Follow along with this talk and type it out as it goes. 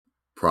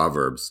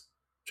Proverbs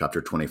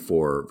chapter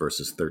 24,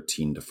 verses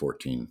 13 to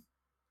 14.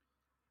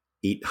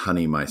 Eat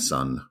honey, my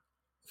son,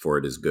 for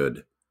it is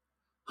good.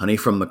 Honey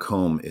from the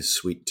comb is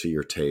sweet to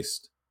your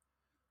taste.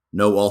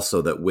 Know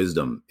also that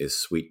wisdom is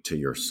sweet to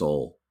your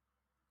soul.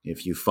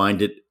 If you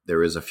find it,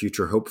 there is a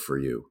future hope for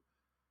you,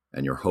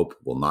 and your hope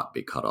will not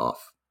be cut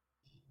off.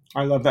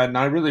 I love that. And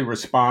I really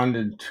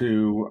responded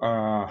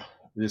to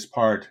this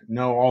part.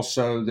 Know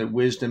also that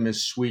wisdom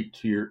is sweet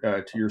to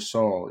your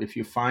soul. If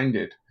you find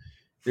it,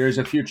 there is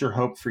a future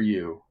hope for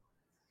you,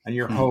 and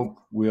your hope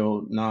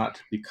will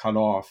not be cut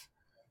off.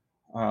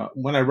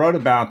 When I wrote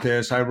about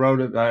this, I wrote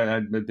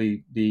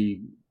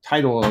the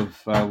title of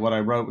what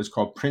I wrote was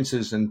called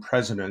Princes and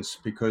Presidents,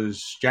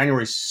 because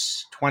January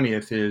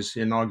 20th is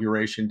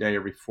Inauguration Day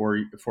every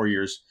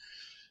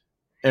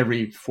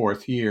every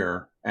fourth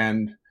year.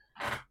 And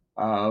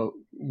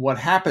what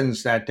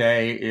happens that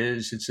day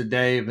is it's a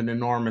day of an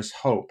enormous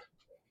hope.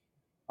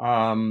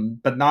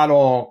 But not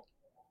all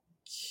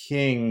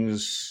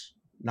kings,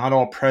 not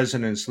all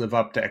presidents live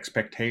up to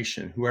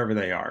expectation, whoever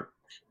they are.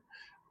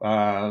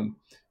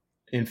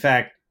 In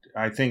fact,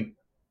 I think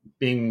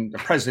being the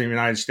president of the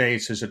United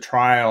States is a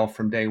trial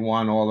from day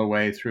one all the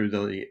way through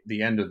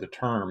the end of the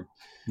term.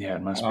 Yeah,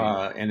 it must be.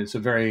 And it's a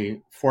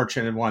very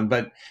fortunate one.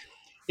 But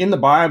in the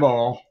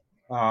Bible,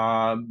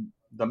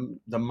 the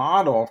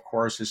model, of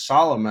course, is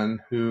Solomon,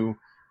 who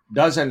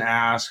doesn't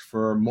ask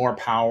for more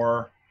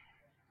power.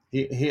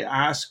 He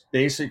asks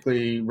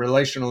basically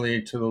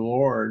relationally to the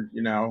Lord,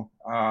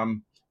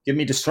 give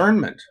me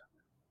discernment.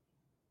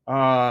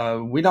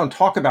 We don't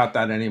talk about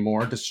that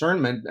anymore.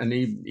 Discernment, and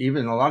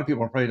even a lot of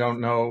people probably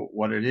don't know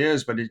what it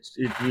is, but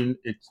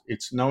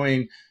it's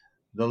knowing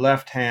the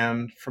left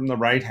hand from the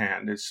right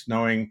hand. It's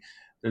knowing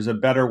there's a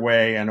better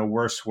way and a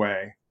worse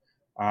way.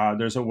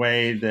 There's a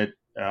way that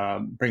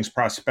brings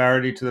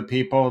prosperity to the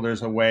people.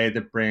 There's a way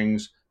that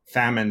brings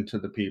famine to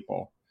the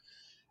people.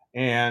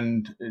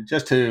 And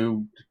just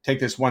to take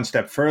this one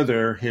step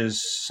further,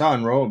 his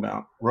son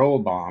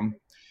Rehoboam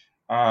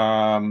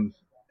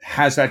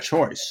has that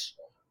choice.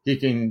 He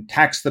can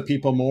tax the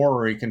people more,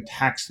 or he can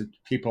tax the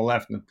people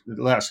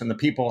less. And the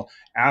people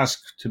ask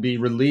to be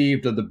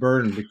relieved of the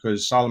burden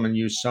because Solomon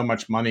used so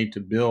much money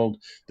to build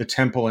the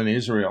temple in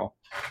Israel.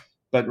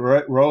 But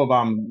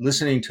Rehoboam,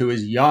 listening to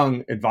his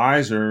young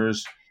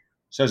advisors,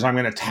 says, I'm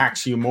going to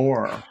tax you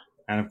more.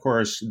 And of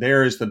course,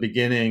 there is the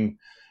beginning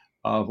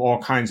of all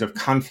kinds of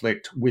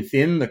conflict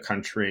within the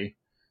country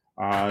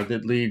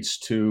that leads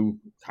to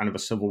kind of a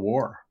civil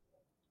war.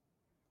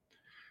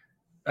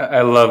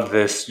 I love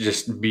this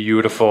just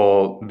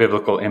beautiful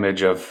biblical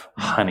image of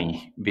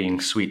honey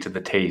being sweet to the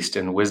taste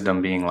and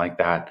wisdom being like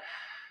that.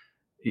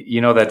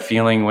 You know that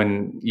feeling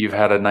when you've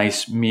had a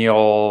nice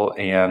meal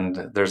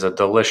and there's a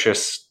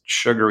delicious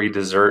sugary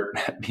dessert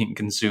being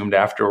consumed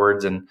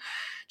afterwards, and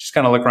just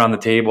kind of look around the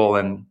table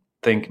and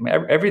think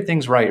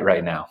everything's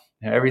right now.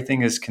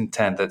 Everything is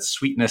content. That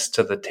sweetness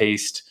to the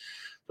taste,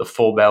 the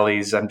full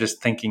bellies. I'm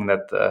just thinking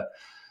that the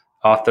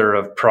author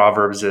of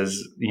Proverbs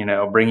is,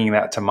 bringing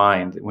that to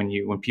mind.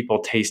 When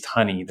people taste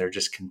honey, they're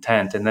just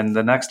content. And then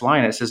the next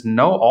line, it says,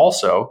 know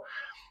also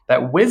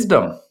that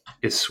wisdom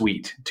is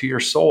sweet to your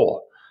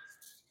soul.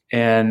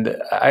 And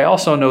I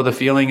also know the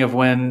feeling of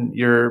when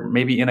you're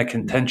maybe in a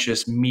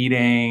contentious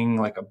meeting,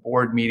 like a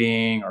board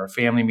meeting or a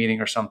family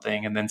meeting or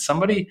something, and then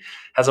somebody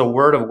has a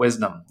word of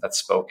wisdom that's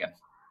spoken.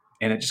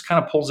 And it just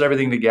kind of pulls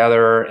everything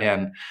together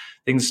and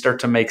things start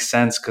to make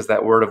sense because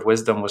that word of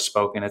wisdom was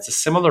spoken. It's a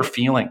similar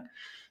feeling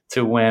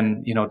to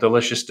when,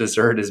 delicious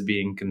dessert is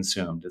being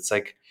consumed. It's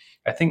like,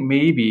 I think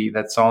maybe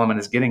that Solomon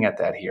is getting at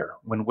that here.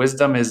 When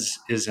wisdom is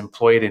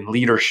employed in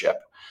leadership,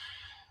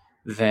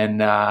 then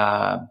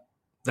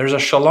there's a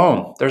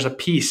shalom, there's a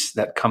peace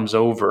that comes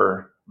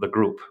over the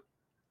group.